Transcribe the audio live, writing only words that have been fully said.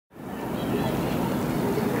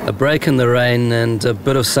A break in the rain and a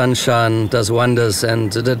bit of sunshine does wonders,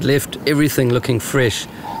 and it had left everything looking fresh.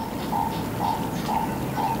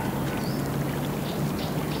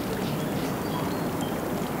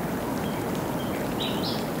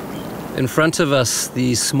 In front of us,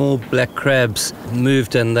 these small black crabs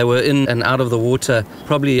moved, and they were in and out of the water,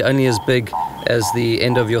 probably only as big as the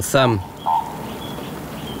end of your thumb.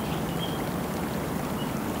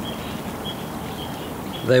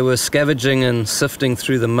 They were scavenging and sifting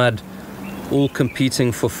through the mud, all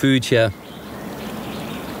competing for food here.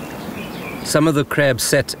 Some of the crabs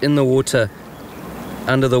sat in the water.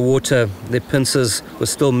 Under the water, their pincers were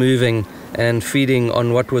still moving and feeding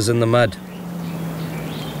on what was in the mud.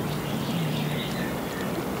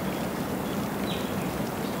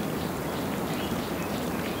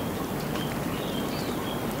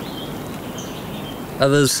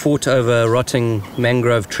 Others fought over a rotting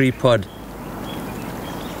mangrove tree pod.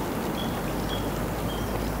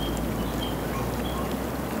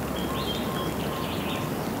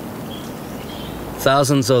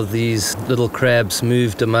 Thousands of these little crabs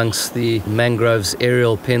moved amongst the mangrove's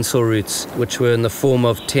aerial pencil roots, which were in the form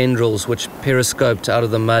of tendrils which periscoped out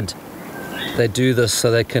of the mud. They do this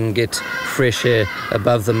so they can get fresh air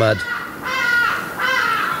above the mud.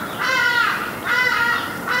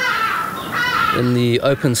 In the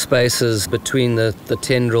open spaces between the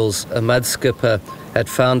tendrils, a mudskipper had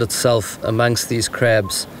found itself amongst these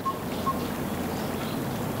crabs.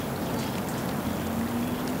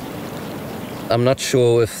 I'm not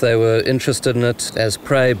sure if they were interested in it as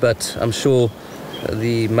prey, but I'm sure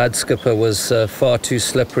the mudskipper was far too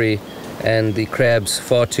slippery and the crabs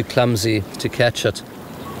far too clumsy to catch it.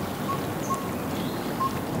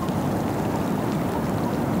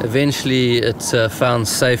 Eventually it found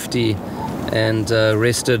safety and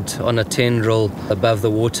rested on a tendril above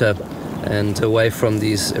the water and away from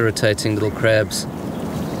these irritating little crabs.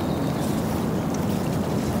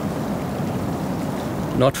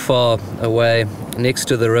 Not far away, next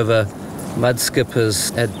to the river,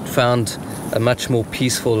 mudskippers had found a much more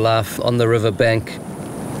peaceful life on the river bank.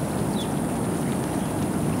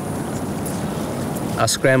 I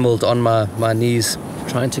scrambled on my knees,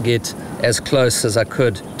 trying to get as close as I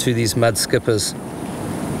could to these mudskippers.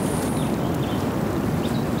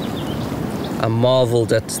 I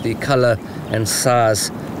marveled at the color and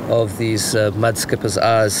size of these mudskippers'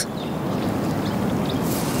 eyes.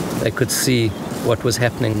 They could see what was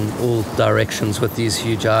happening in all directions with these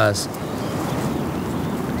huge eyes.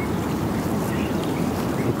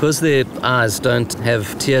 Because their eyes don't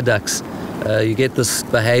have tear ducts, you get this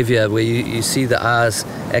behavior where you see the eyes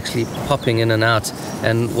actually popping in and out.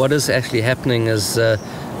 And what is actually happening is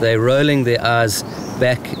they're rolling their eyes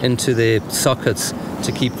back into their sockets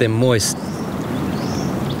to keep them moist.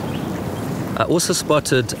 I also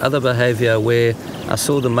spotted other behavior where I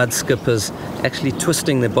saw the mudskippers actually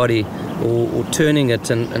twisting their body or turning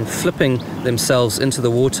it and flipping themselves into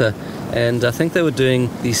the water. And I think they were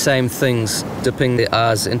doing the same things, dipping their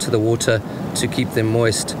eyes into the water to keep them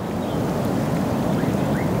moist.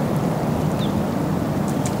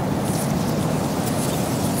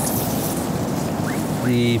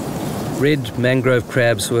 The red mangrove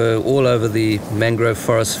crabs were all over the mangrove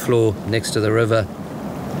forest floor next to the river.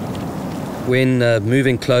 When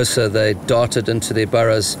moving closer, they darted into their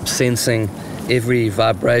burrows, sensing every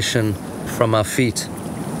vibration from our feet.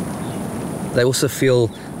 They also feel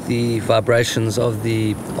the vibrations of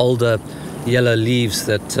the older yellow leaves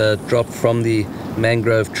that drop from the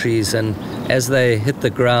mangrove trees, and as they hit the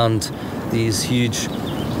ground, these huge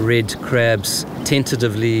red crabs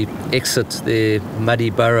tentatively exit their muddy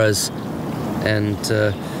burrows and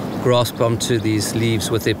grasp onto these leaves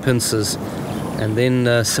with their pincers, and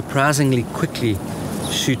then surprisingly quickly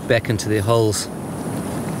shoot back into their holes.